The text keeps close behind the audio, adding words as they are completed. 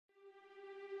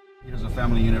Here's a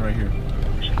family unit right here.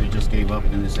 They just gave up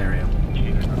in this area.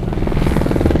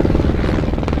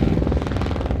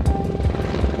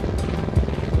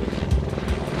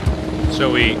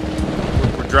 So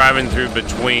we're driving through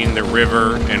between the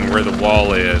river and where the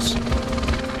wall is.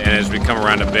 And as we come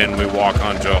around a bend, we walk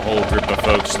onto a whole group of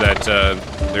folks that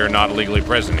they're not legally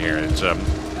present here. It's a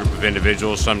group of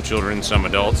individuals, some children, some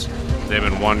adults. They've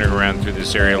been wandering around through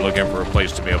this area looking for a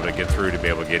place to be able to get through, to be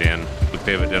able to get in.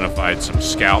 They've identified some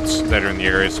scouts that are in the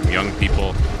area, some young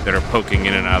people that are poking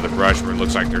in and out of the brush where it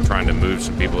looks like they're trying to move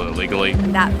some people illegally.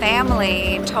 That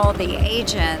family told the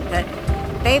agent that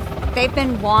they've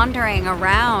been wandering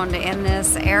around in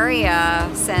this area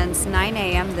since 9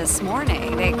 a.m. this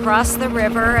morning. They crossed the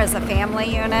river as a family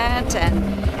unit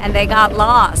and they got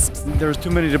lost. There was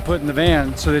too many to put in the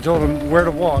van, so they told them where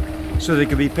to walk so they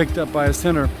could be picked up by a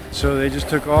center. So they just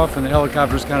took off and the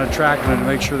helicopter's kind of tracking them to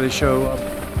make sure they show up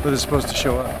where they're supposed to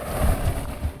show up.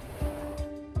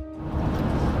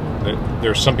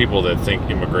 There's some people that think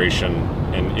immigration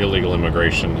and illegal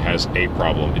immigration has a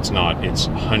problem. It's not. It's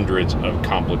hundreds of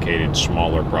complicated,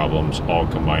 smaller problems all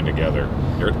combined together.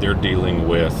 They're dealing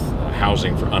with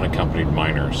housing for unaccompanied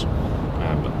minors.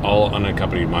 All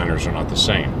unaccompanied minors are not the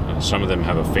same. Some of them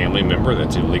have a family member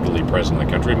that's illegally present in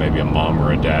the country, maybe a mom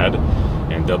or a dad,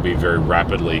 and they'll be very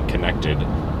rapidly connected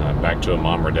back to a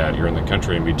mom or dad here in the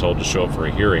country and be told to show up for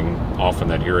a hearing. Often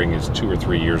that hearing is 2 or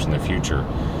 3 years in the future.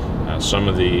 Some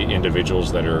of the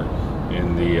individuals that are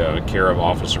in the care of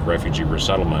Office of Refugee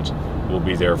Resettlement will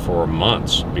be there for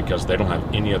months because they don't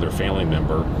have any other family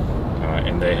member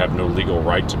and they have no legal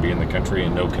right to be in the country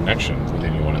and no connection with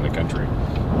anyone in the country.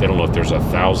 They don't know if there's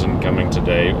 1,000 coming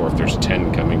today or if there's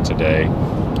 10 coming today.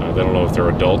 They don't know if they're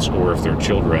adults or if they're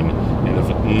children.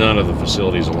 And none of the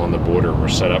facilities along the border were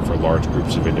set up for large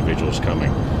groups of individuals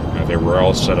coming. They were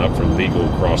all set up for legal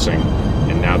crossing,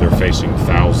 and now they're facing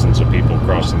thousands of people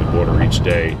crossing the border each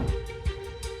day.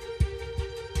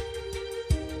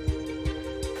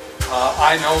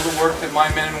 I know the work that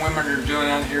my men and women are doing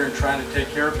out here and trying to take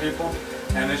care of people,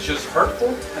 and it's just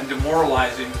hurtful and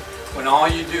demoralizing when all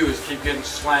you do is keep getting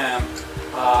slammed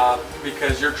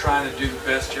because you're trying to do the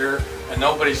best here and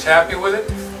nobody's happy with it,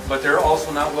 but they're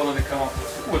also not willing to come up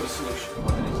with a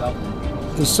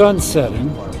solution. The sun's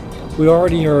setting. We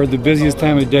already are the busiest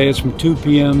time of day. It's from 2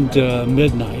 p.m. to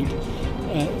midnight,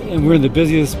 and we're in the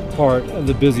busiest part of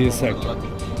the busiest sector.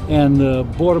 And the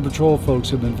Border Patrol folks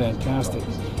have been fantastic.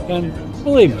 And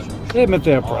believe me, they admit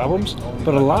they have problems,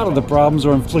 but a lot of the problems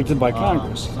are inflicted by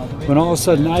Congress. When all of a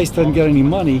sudden ICE doesn't get any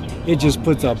money, it just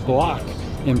puts a block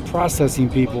in processing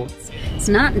people. It's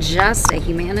not just a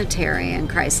humanitarian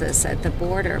crisis at the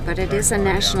border, but it is a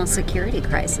national security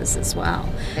crisis as well.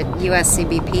 The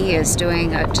USCBP is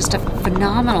doing just a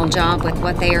phenomenal job with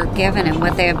what they are given and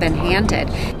what they have been handed.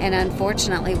 And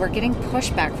unfortunately, we're getting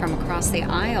pushback from across the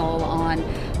aisle on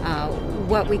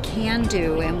what we can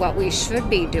do and what we should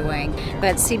be doing.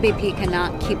 But CBP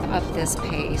cannot keep up this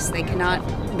pace. They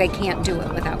can't do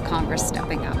it without Congress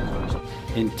stepping up.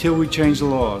 Until we change the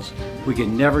laws, we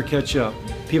can never catch up.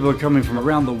 People are coming from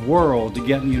around the world to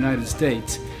get in the United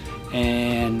States,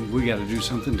 and we got to do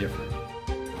something different.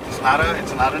 It's not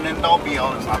an end-all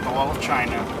be-all. It's not the wall of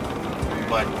China,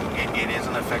 but it is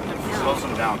an effective. It slows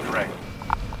them down, correct?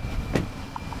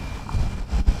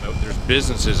 There's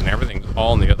businesses and everything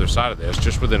all on the other side of this,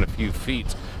 just within a few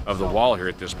feet of the wall here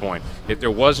at this point. If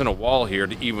there wasn't a wall here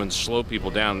to even slow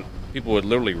people down, people would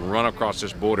literally run across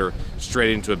this border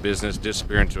straight into a business,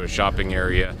 disappear into a shopping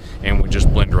area, and would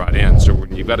just blend right in. So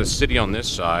when you've got a city on this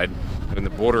side and the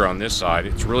border on this side,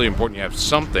 it's really important you have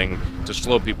something to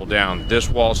slow people down. This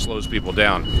wall slows people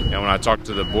down. And when I talked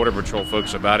to the Border Patrol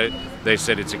folks about it, they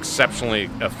said it's exceptionally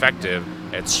effective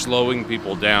at slowing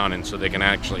people down, and so they can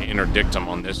actually interdict them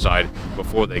on this side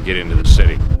before they get into the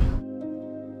city.